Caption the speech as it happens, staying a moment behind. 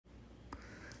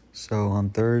So on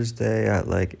Thursday at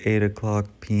like 8 o'clock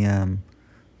p.m.,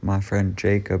 my friend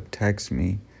Jacob texts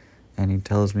me and he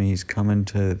tells me he's coming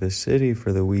to the city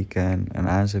for the weekend and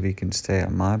asks if he can stay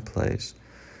at my place.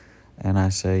 And I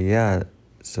say, yeah.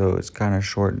 So it's kind of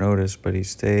short notice, but he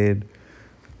stayed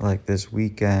like this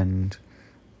weekend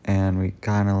and we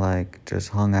kind of like just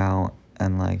hung out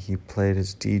and like he played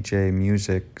his DJ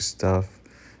music stuff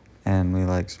and we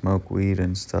like smoked weed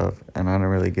and stuff. And I didn't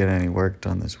really get any work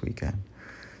done this weekend.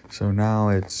 So now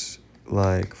it's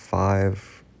like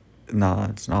 5, nah,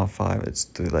 it's not 5, it's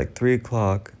like 3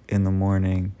 o'clock in the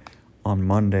morning on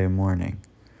Monday morning.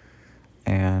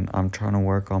 And I'm trying to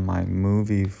work on my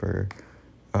movie for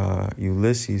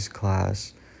Ulysses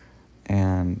class.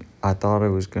 And I thought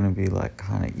it was going to be like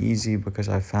kind of easy because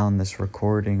I found this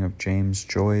recording of James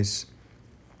Joyce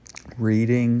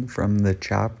reading from the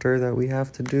chapter that we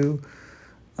have to do.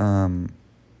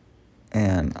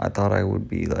 And I thought I would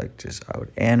be like I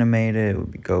would animate it. It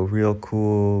would go real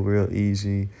cool, real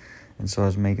easy. And so I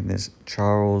was making this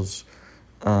Charles,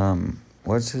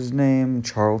 what's his name?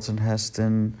 Charlton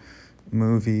Heston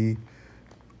movie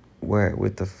where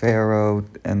with the pharaoh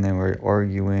and they were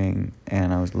arguing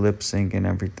and I was lip syncing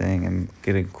everything and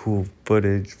getting cool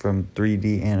footage from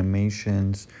 3D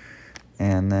animations.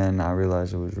 And then I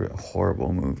realized it was a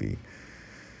horrible movie.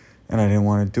 And I didn't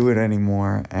want to do it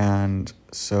anymore. And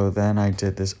so then I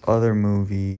did this other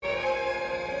movie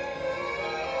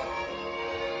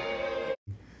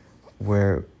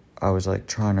where I was like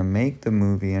trying to make the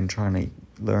movie and trying to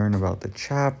learn about the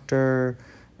chapter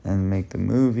and make the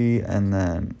movie. And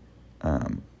then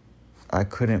I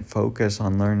couldn't focus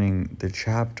on learning the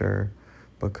chapter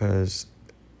because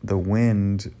the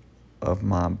wind of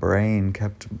my brain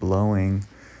kept blowing.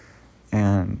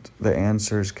 And the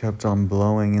answers kept on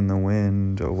blowing in the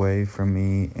wind away from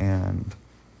me, and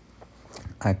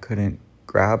I couldn't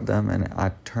grab them, and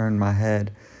I turned my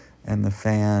head, and the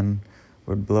fan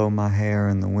would blow my hair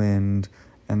in the wind,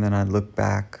 and then I'd look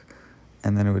back,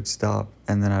 and then it would stop,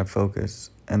 and then I'd focus,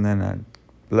 and then I'd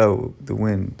blow the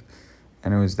wind.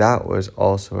 And that was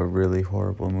also a really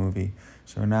horrible movie.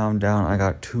 So now I'm down, I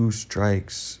got 2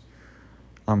 strikes.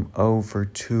 I'm 0 for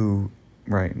 2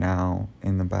 right now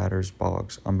in the batter's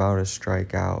box. I'm about to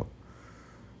strike out.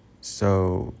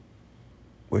 So,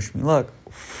 wish me luck.